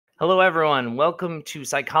Hello, everyone. Welcome to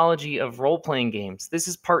Psychology of Role-Playing Games. This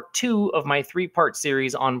is part 2 of my 3-part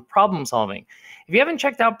series on problem solving. If you haven't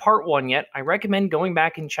checked out part 1 yet, I recommend going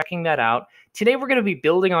back and checking that out. Today, we're going to be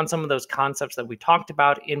building on some of those concepts that we talked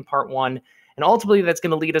about in part 1, and ultimately, that's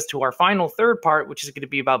going to lead us to our final third part, which is going to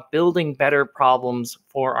be about building better problems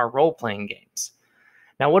for our role-playing games.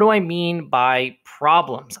 Now, what do I mean by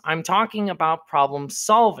problems? I'm talking about problem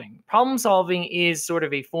solving. Problem solving is sort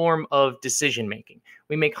of a form of decision making.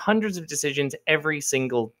 We make hundreds of decisions every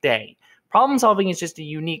single day. Problem solving is just a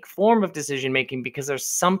unique form of decision making because there's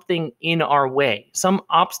something in our way, some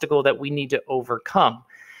obstacle that we need to overcome.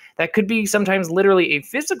 That could be sometimes literally a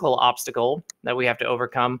physical obstacle that we have to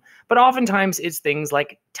overcome, but oftentimes it's things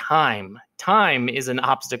like time. Time is an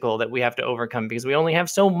obstacle that we have to overcome because we only have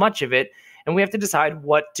so much of it, and we have to decide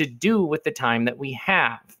what to do with the time that we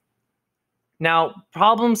have. Now,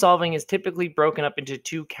 problem solving is typically broken up into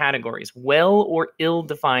two categories: well or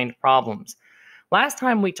ill-defined problems. Last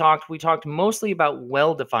time we talked mostly about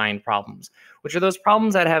well-defined problems, which are those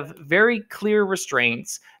problems that have very clear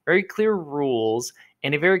restraints, very clear rules,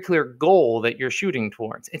 and a very clear goal that you're shooting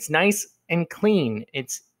towards. It's nice and clean.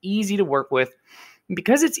 It's easy to work with.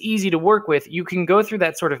 Because it's easy to work with, you can go through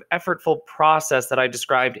that sort of effortful process that I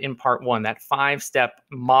described in part 1, that 5-step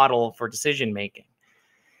model for decision making.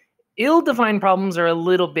 Ill-defined problems are a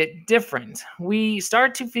little bit different. We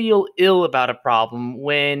start to feel ill about a problem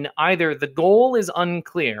when either the goal is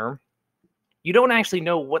unclear, you don't actually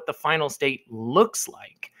know what the final state looks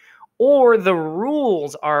like, or the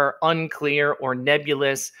rules are unclear or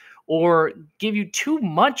nebulous or give you too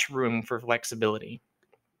much room for flexibility.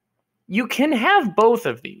 You can have both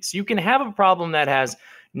of these. You can have a problem that has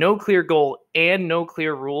no clear goal and no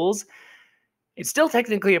clear rules. It's still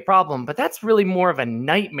technically a problem, but that's really more of a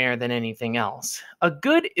nightmare than anything else. A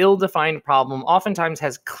good ill-defined problem oftentimes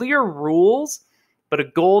has clear rules, but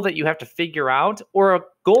a goal that you have to figure out, or a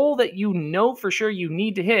goal that you know for sure you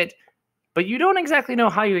need to hit, but you don't exactly know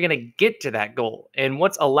how you're going to get to that goal. And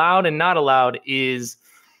what's allowed and not allowed is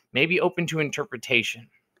maybe open to interpretation.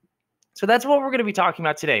 So that's what we're going to be talking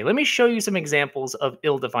about today. Let me show you some examples of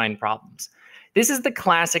ill-defined problems. This is the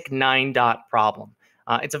classic 9-dot problem.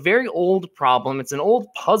 It's a very old problem. It's an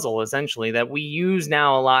old puzzle, essentially, that we use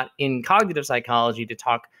now a lot in cognitive psychology to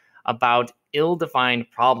talk about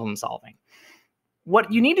ill-defined problem solving.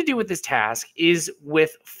 What you need to do with this task is,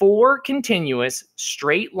 with 4 continuous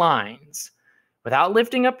straight lines, without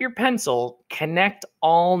lifting up your pencil, connect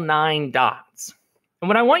all 9 dots. And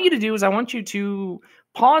what I want you to do is I want you to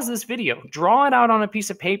pause this video, draw it out on a piece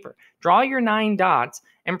of paper, draw your 9 dots,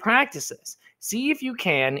 and practice this. See if you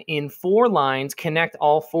can, in 4 lines, connect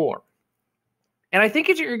all 4. And I think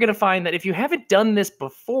you're going to find that if you haven't done this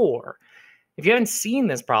before, if you haven't seen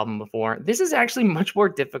this problem before, this is actually much more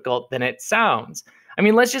difficult than it sounds. I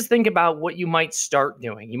mean, let's just think about what you might start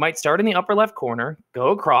doing. You might start in the upper left corner, go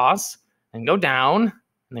across, and go down, and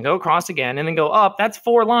then go across again, and then go up. That's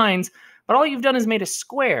 4 lines. But all you've done is made a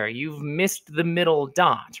square. You've missed the middle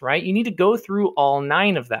dot, right? You need to go through all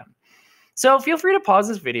 9 of them. So feel free to pause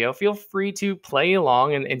this video. Feel free to play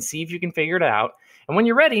along and see if you can figure it out. And when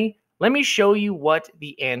you're ready, let me show you what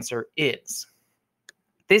the answer is.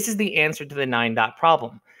 This is the answer to the 9-dot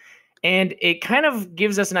problem. And it kind of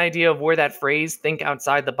gives us an idea of where that phrase, think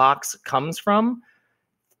outside the box, comes from.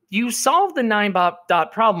 You solve the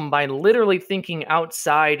 9-dot problem by literally thinking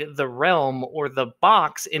outside the realm or the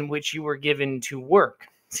box in which you were given to work.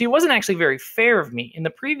 See, it wasn't actually very fair of me. In the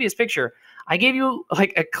previous picture, I gave you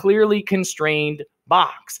like a clearly constrained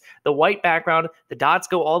box. The white background, the dots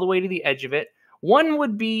go all the way to the edge of it. It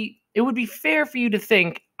would be fair for you to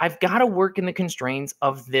think, I've got to work in the constraints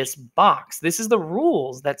of this box. This is the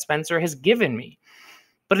rules that Spencer has given me.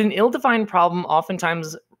 But an ill-defined problem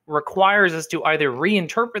oftentimes requires us to either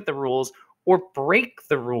reinterpret the rules or break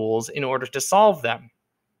the rules in order to solve them.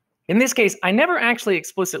 In this case, I never actually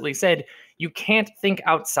explicitly said you can't think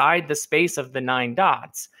outside the space of the 9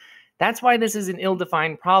 dots. That's why this is an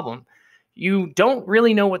ill-defined problem. You don't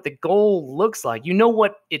really know what the goal looks like. You know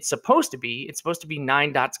what it's supposed to be. It's supposed to be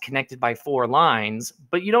 9 dots connected by 4 lines,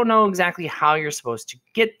 but you don't know exactly how you're supposed to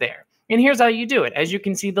get there. And here's how you do it. As you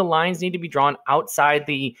can see, the lines need to be drawn outside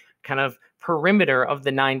the kind of perimeter of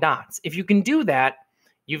the 9 dots. If you can do that,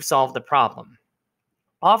 you've solved the problem.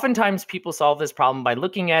 Oftentimes, people solve this problem by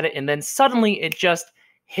looking at it and then suddenly it just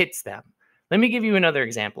hits them. Let me give you another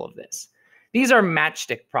example of this. These are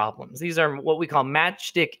matchstick problems. These are what we call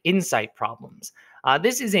matchstick insight problems.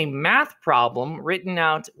 This is a math problem written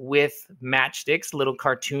out with matchsticks, little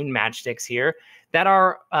cartoon matchsticks here, that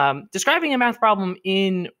are describing a math problem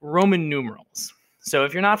in Roman numerals. So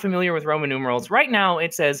if you're not familiar with Roman numerals, right now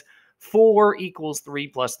it says 4 equals 3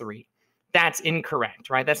 plus 3. That's incorrect,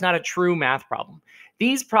 right? That's not a true math problem.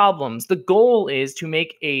 These problems, the goal is to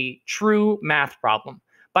make a true math problem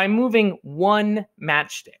by moving one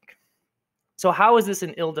matchstick. So how is this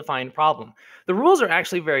an ill-defined problem? The rules are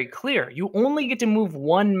actually very clear. You only get to move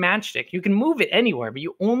one matchstick. You can move it anywhere, but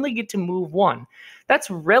you only get to move one. That's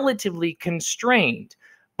relatively constrained.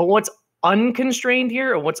 But what's unconstrained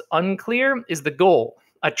here, or what's unclear, is the goal.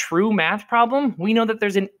 A true math problem, we know that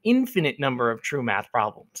there's an infinite number of true math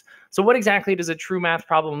problems. So what exactly does a true math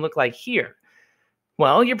problem look like here?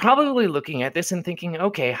 Well, you're probably looking at this and thinking,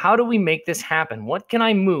 okay, how do we make this happen? What can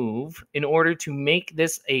I move in order to make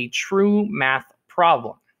this a true math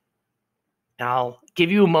problem? I'll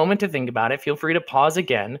give you a moment to think about it. Feel free to pause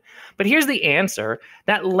again. But here's the answer.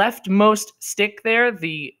 That leftmost stick there,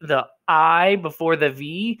 the I before the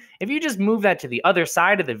V, if you just move that to the other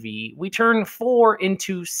side of the V, we turn 4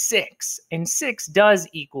 into 6. And 6 does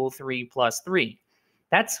equal 3 plus 3.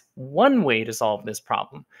 That's one way to solve this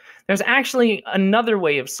problem. There's actually another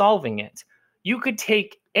way of solving it. You could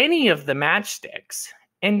take any of the matchsticks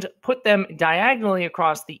and put them diagonally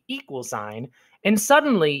across the equal sign, and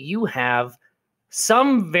suddenly you have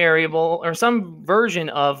some variable or some version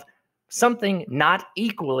of something not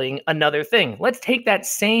equaling another thing. Let's take that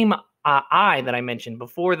same I that I mentioned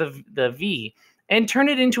before the V and turn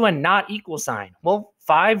it into a not equal sign. Well,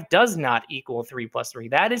 5 does not equal 3 plus 3.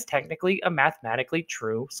 That is technically a mathematically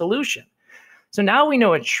true solution. So now we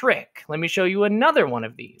know a trick. Let me show you another one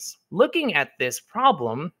of these. Looking at this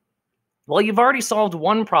problem, well, you've already solved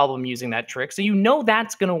one problem using that trick, so you know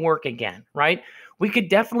that's going to work again, right? We could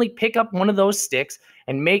definitely pick up one of those sticks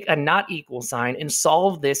and make a not equal sign and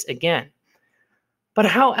solve this again. But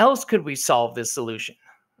how else could we solve this solution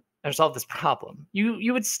or solve this problem?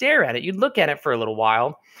 You would stare at it. You'd look at it for a little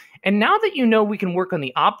while. And now that you know we can work on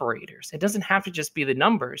the operators, it doesn't have to just be the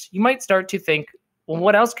numbers. You might start to think, well,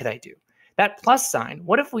 what else could I do? That plus sign,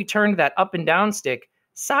 what if we turned that up and down stick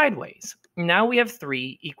sideways? Now we have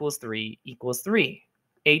 3 equals 3 equals 3,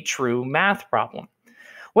 a true math problem.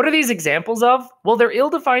 What are these examples of? Well, they're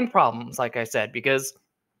ill-defined problems, like I said, because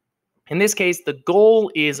in this case, the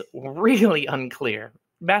goal is really unclear.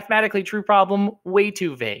 Mathematically true problem, way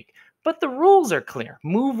too vague. But the rules are clear.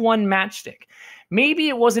 Move one matchstick. Maybe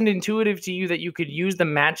it wasn't intuitive to you that you could use the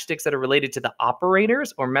matchsticks that are related to the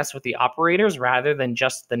operators or mess with the operators rather than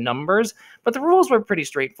just the numbers, but the rules were pretty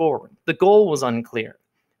straightforward. The goal was unclear.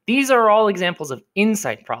 These are all examples of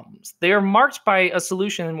insight problems. They are marked by a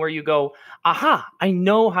solution where you go, aha, I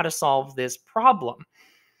know how to solve this problem.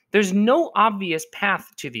 There's no obvious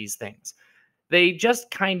path to these things. They just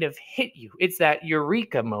kind of hit you. It's that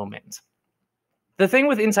eureka moment. The thing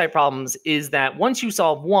with insight problems is that once you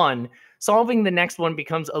solve one, solving the next one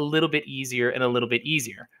becomes a little bit easier and a little bit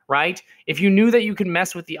easier, right? If you knew that you could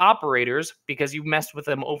mess with the operators because you messed with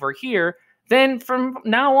them over here, then from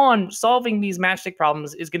now on, solving these matchstick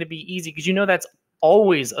problems is going to be easy because you know that's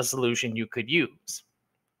always a solution you could use.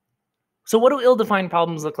 So what do ill-defined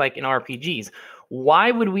problems look like in RPGs?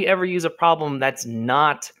 Why would we ever use a problem that's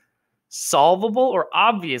not solvable or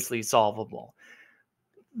obviously solvable?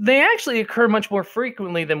 They actually occur much more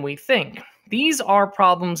frequently than we think. These are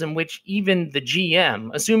problems in which even the GM,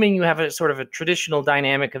 assuming you have a sort of a traditional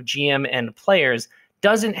dynamic of GM and players,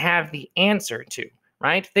 doesn't have the answer to,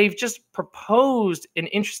 right? They've just proposed an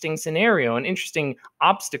interesting scenario, an interesting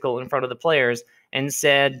obstacle in front of the players and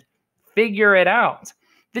said, figure it out.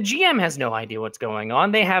 The GM has no idea what's going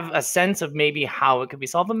on. They have a sense of maybe how it could be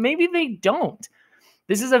solved, but maybe they don't.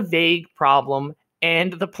 This is a vague problem,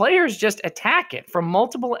 and the players just attack it from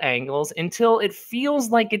multiple angles until it feels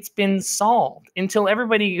like it's been solved, until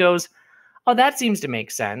everybody goes, oh, that seems to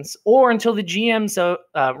make sense, or until the GM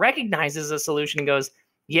recognizes a solution and goes,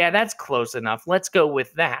 yeah, that's close enough. Let's go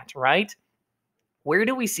with that, right? Where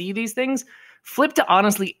do we see these things? Flip to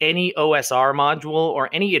honestly any OSR module or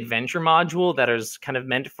any adventure module that is kind of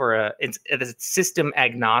meant for it's system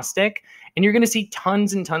agnostic, and you're going to see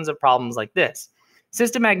tons and tons of problems like this.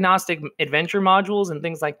 System agnostic adventure modules and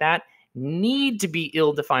things like that need to be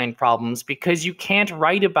ill-defined problems because you can't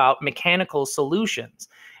write about mechanical solutions.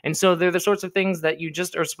 And so they're the sorts of things that you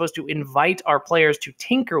just are supposed to invite our players to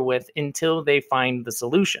tinker with until they find the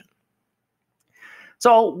solution.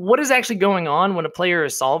 So what is actually going on when a player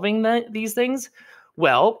is solving these things?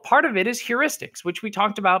 Well, part of it is heuristics, which we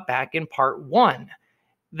talked about back in part 1.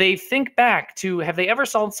 They think back to, have they ever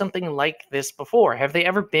solved something like this before? Have they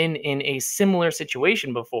ever been in a similar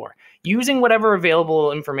situation before? Using whatever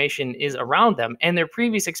available information is around them and their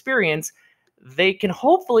previous experience, they can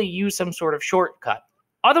hopefully use some sort of shortcut.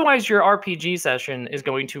 Otherwise, your RPG session is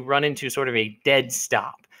going to run into sort of a dead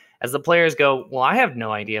stop. as the players go, well, I have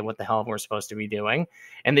no idea what the hell we're supposed to be doing.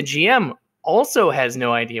 And the GM also has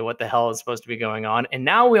no idea what the hell is supposed to be going on. And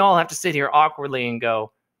now we all have to sit here awkwardly and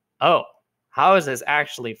go, oh, how is this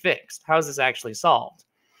actually fixed? How is this actually solved?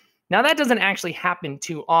 Now, that doesn't actually happen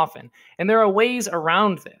too often, and there are ways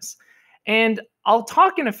around this. And I'll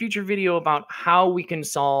talk in a future video about how we can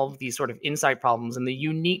solve these sort of insight problems and the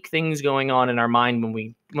unique things going on in our mind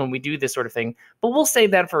when we do this sort of thing, but we'll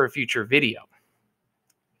save that for a future video.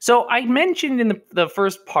 So I mentioned in the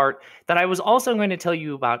first part that I was also going to tell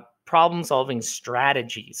you about problem-solving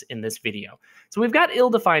strategies in this video. So we've got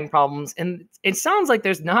ill-defined problems, and it sounds like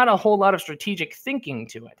there's not a whole lot of strategic thinking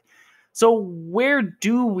to it. So where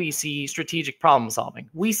do we see strategic problem solving?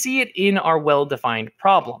 We see it in our well-defined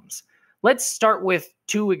problems. Let's start with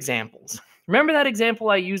two examples. Remember that example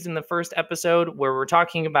I used in the first episode where we're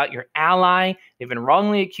talking about your ally? They've been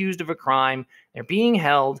wrongly accused of a crime, they're being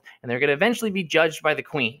held, and they're going to eventually be judged by the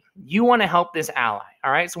queen. You want to help this ally,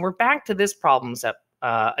 all right? So we're back to this problem set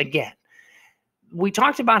again. We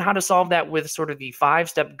talked about how to solve that with sort of the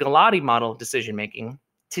 5-step Gila model of decision-making.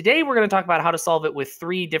 Today, we're going to talk about how to solve it with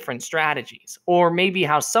 3 different strategies, or maybe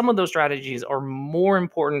how some of those strategies are more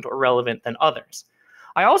important or relevant than others.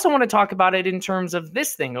 I also want to talk about it in terms of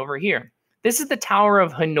this thing over here. This is the Tower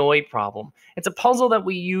of Hanoi problem. It's a puzzle that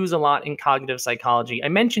we use a lot in cognitive psychology. I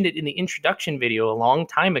mentioned it in the introduction video a long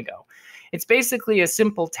time ago. It's basically a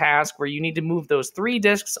simple task where you need to move those 3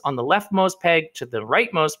 discs on the leftmost peg to the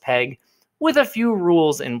rightmost peg with a few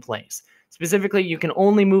rules in place. Specifically, you can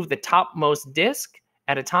only move the topmost disc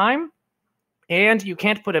at a time, and you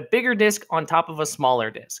can't put a bigger disc on top of a smaller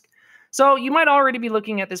disc. So you might already be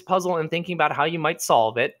looking at this puzzle and thinking about how you might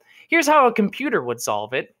solve it. Here's how a computer would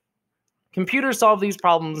solve it. Computers solve these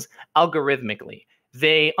problems algorithmically.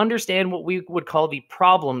 They understand what we would call the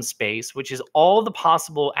problem space, which is all the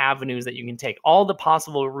possible avenues that you can take, all the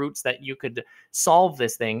possible routes that you could solve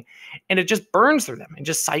this thing, and it just burns through them and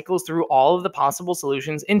just cycles through all of the possible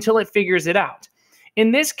solutions until it figures it out.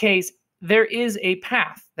 In this case, there is a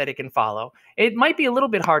path that it can follow. It might be a little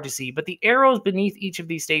bit hard to see, but the arrows beneath each of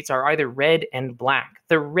these states are either red and black.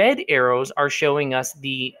 The red arrows are showing us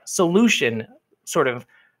the solution sort of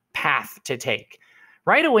path to take.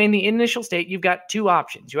 Right away in the initial state, you've got 2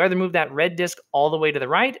 options. You either move that red disc all the way to the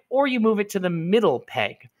right, or you move it to the middle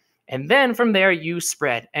peg. And then from there, you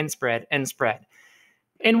spread and spread and spread.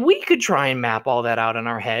 And we could try and map all that out in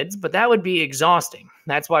our heads, but that would be exhausting.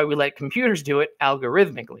 That's why we let computers do it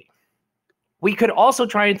algorithmically. We could also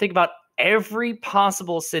try and think about every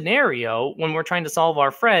possible scenario when we're trying to solve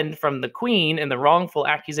our friend from the queen and the wrongful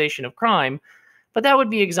accusation of crime, but that would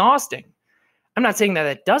be exhausting. I'm not saying that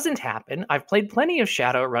that doesn't happen. I've played plenty of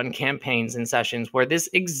Shadowrun campaigns and sessions where this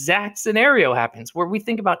exact scenario happens, where we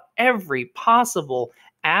think about every possible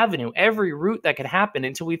avenue, every route that could happen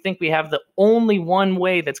until we think we have the only one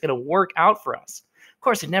way that's going to work out for us. Of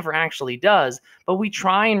course, it never actually does, but we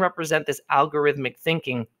try and represent this algorithmic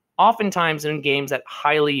thinking oftentimes in games that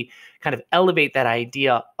highly kind of elevate that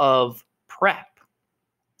idea of prep.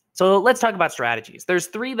 So let's talk about strategies. There's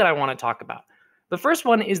 3 that I want to talk about. The first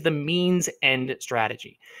one is the means end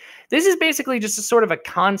strategy. This is basically just a sort of a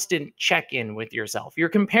constant check-in with yourself. You're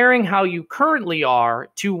comparing how you currently are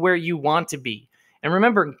to where you want to be. And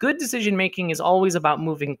remember, good decision making is always about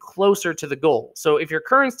moving closer to the goal. So if your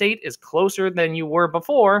current state is closer than you were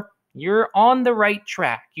before, you're on the right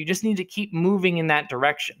track. You just need to keep moving in that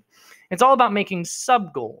direction. It's all about making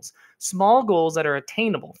sub-goals, small goals that are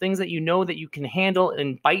attainable, things that you know that you can handle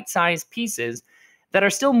in bite-sized pieces that are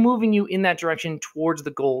still moving you in that direction towards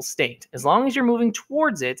the goal state. As long as you're moving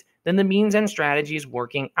towards it, then the means and strategy is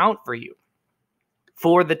working out for you.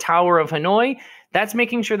 For the Tower of Hanoi, that's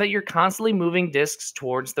making sure that you're constantly moving discs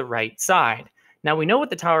towards the right side. Now, we know with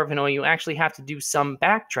the Tower of Hanoi, you actually have to do some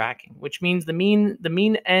backtracking, which means the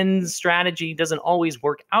mean ends strategy doesn't always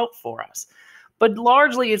work out for us. But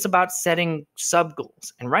largely, it's about setting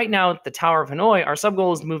sub-goals. And right now, at the Tower of Hanoi, our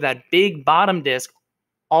sub-goal is to move that big bottom disc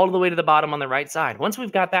all the way to the bottom on the right side. Once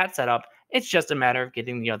we've got that set up, it's just a matter of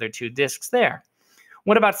getting the other 2 discs there.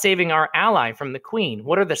 What about saving our ally from the queen?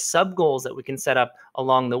 What are the sub-goals that we can set up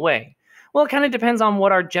along the way? Well, it kind of depends on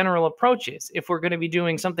what our general approach is. If we're going to be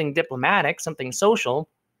doing something diplomatic, something social,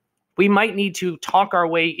 we might need to talk our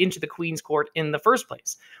way into the queen's court in the first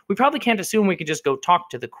place. We probably can't assume we could just go talk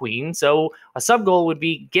to the queen, so a sub-goal would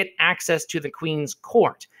be get access to the queen's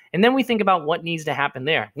court. And then we think about what needs to happen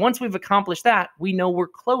there. Once we've accomplished that, we know we're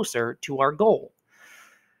closer to our goal.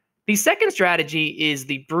 The second strategy is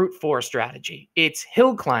the brute force strategy. It's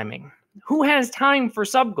hill climbing. Who has time for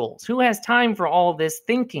sub-goals? Who has time for all this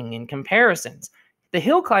thinking and comparisons? The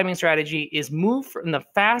hill climbing strategy is move from the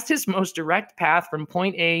fastest, most direct path from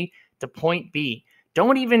point A to point B.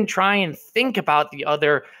 Don't even try and think about the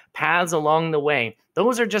other paths along the way.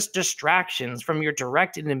 Those are just distractions from your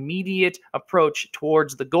direct and immediate approach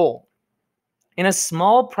towards the goal. In a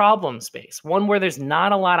small problem space, one where there's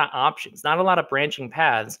not a lot of options, not a lot of branching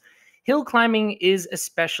paths, hill climbing is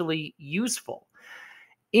especially useful.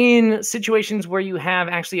 In situations where you have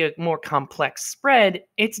actually a more complex spread,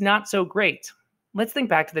 it's not so great. Let's think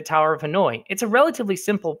back to the Tower of Hanoi. It's a relatively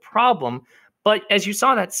simple problem, but as you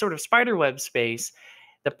saw that sort of spiderweb space,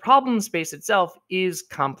 the problem space itself is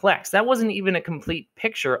complex. That wasn't even a complete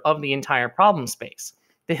picture of the entire problem space.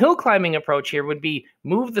 The hill climbing approach here would be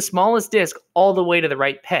move the smallest disk all the way to the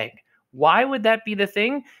right peg. Why would that be the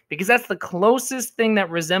thing? Because that's the closest thing that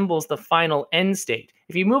resembles the final end state.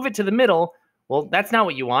 If you move it to the middle, well, that's not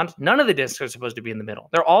what you want. None of the disks are supposed to be in the middle.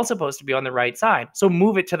 They're all supposed to be on the right side. So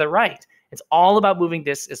move it to the right. It's all about moving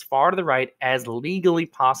disks as far to the right as legally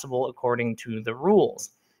possible according to the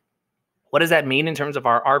rules. What does that mean in terms of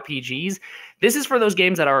our RPGs? This is for those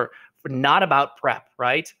games that are not about prep,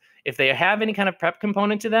 right? If they have any kind of prep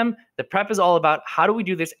component to them, the prep is all about how do we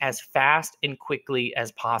do this as fast and quickly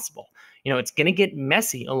as possible. It's going to get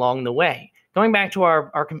messy along the way. Going back to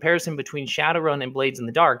our comparison between Shadowrun and Blades in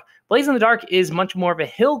the Dark, Blades in the Dark is much more of a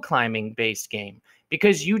hill climbing based game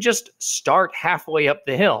because you just start halfway up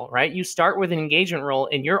the hill, right? You start with an engagement roll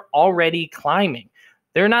and you're already climbing.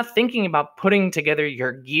 They're not thinking about putting together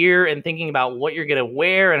your gear and thinking about what you're going to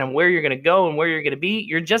wear and where you're going to go and where you're going to be.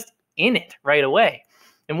 You're just in it right away.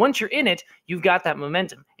 And once you're in it, you've got that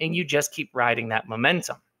momentum and you just keep riding that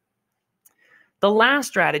momentum. The last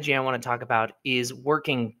strategy I want to talk about is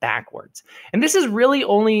working backwards. And this is really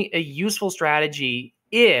only a useful strategy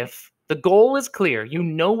if the goal is clear, you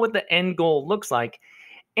know what the end goal looks like,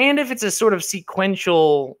 and if it's a sort of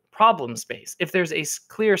sequential problem space, if there's a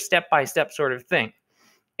clear step-by-step sort of thing.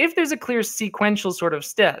 If there's a clear sequential sort of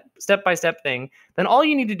step-by-step thing, then all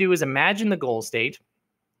you need to do is imagine the goal state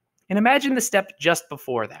and imagine the step just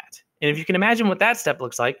before that. And if you can imagine what that step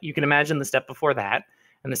looks like, you can imagine the step before that,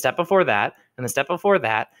 and the step before that, and the step before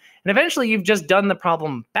that. And eventually you've just done the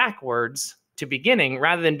problem backwards to beginning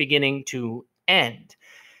rather than beginning to end.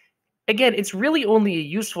 Again, it's really only a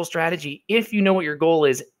useful strategy if you know what your goal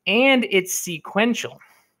is and it's sequential.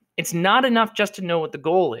 It's not enough just to know what the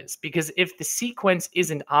goal is, because if the sequence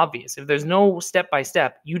isn't obvious, if there's no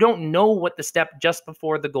step-by-step, you don't know what the step just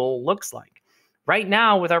before the goal looks like. Right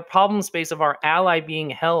now, with our problem space of our ally being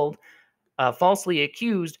held falsely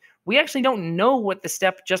accused, we actually don't know what the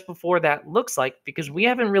step just before that looks like because we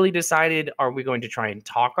haven't really decided, are we going to try and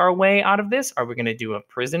talk our way out of this? Are we going to do a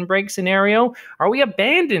prison break scenario? Are we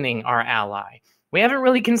abandoning our ally? We haven't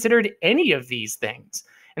really considered any of these things.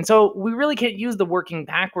 And so we really can't use the working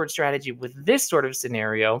backward strategy with this sort of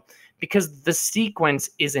scenario because the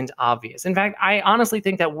sequence isn't obvious. In fact, I honestly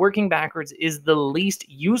think that working backwards is the least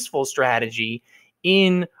useful strategy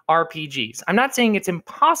in RPGs. I'm not saying it's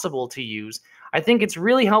impossible to use. I think it's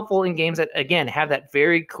really helpful in games that, again, have that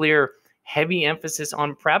very clear, heavy emphasis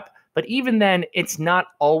on prep, but even then, it's not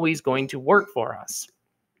always going to work for us.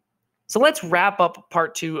 So let's wrap up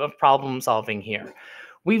part 2 of problem solving here.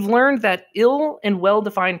 We've learned that ill and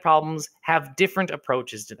well-defined problems have different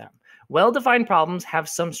approaches to them. Well-defined problems have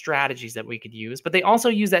some strategies that we could use, but they also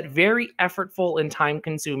use that very effortful and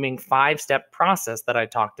time-consuming 5-step process that I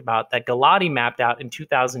talked about that Galati mapped out in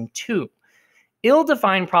 2002.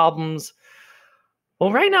 Ill-defined problems,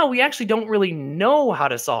 well, right now we actually don't really know how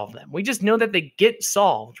to solve them. We just know that they get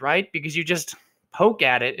solved, right? Because you just poke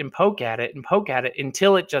at it and poke at it and poke at it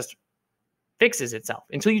until it just fixes itself,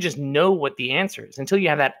 until you just know what the answer is, until you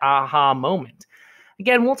have that aha moment.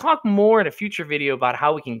 Again, we'll talk more in a future video about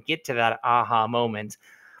how we can get to that aha moment.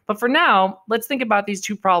 But for now, let's think about these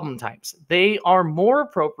 2 problem types. They are more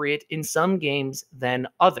appropriate in some games than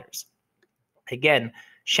others. Again,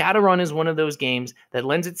 Shadowrun is one of those games that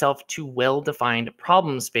lends itself to well-defined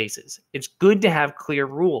problem spaces. It's good to have clear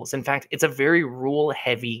rules. In fact, it's a very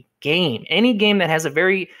rule-heavy game. Any game that has a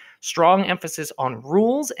very strong emphasis on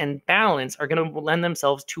rules and balance are going to lend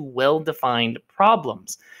themselves to well-defined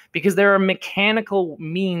problems because there are mechanical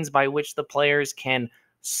means by which the players can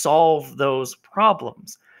solve those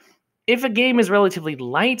problems. If a game is relatively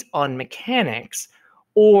light on mechanics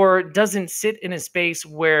or doesn't sit in a space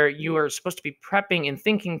where you are supposed to be prepping and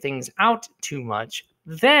thinking things out too much,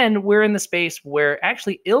 then we're in the space where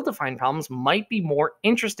actually ill-defined problems might be more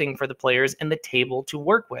interesting for the players and the table to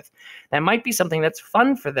work with. That might be something that's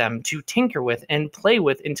fun for them to tinker with and play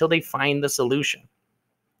with until they find the solution.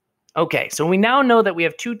 Okay, so we now know that we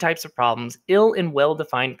have two types of problems, ill and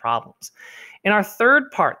well-defined problems. In our third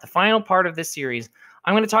part, the final part of this series,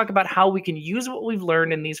 I'm going to talk about how we can use what we've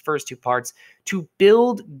learned in these first two parts to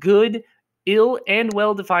build good, ill, and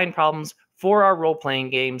well-defined problems for our role-playing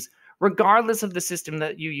games, regardless of the system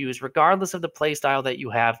that you use, regardless of the play style that you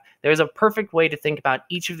have. There's a perfect way to think about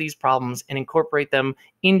each of these problems and incorporate them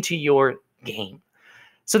into your game.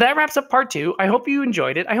 So that wraps up part 2. I hope you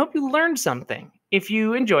enjoyed it. I hope you learned something. If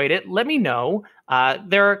you enjoyed it, let me know.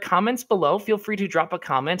 There are comments below. Feel free to drop a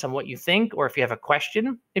comment on what you think, or if you have a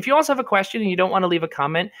question. If you also have a question and you don't want to leave a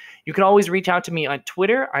comment, you can always reach out to me on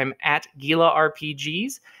Twitter. I'm at Gila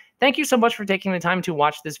RPGs. Thank you so much for taking the time to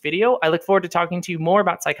watch this video. I look forward to talking to you more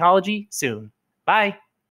about psychology soon. Bye.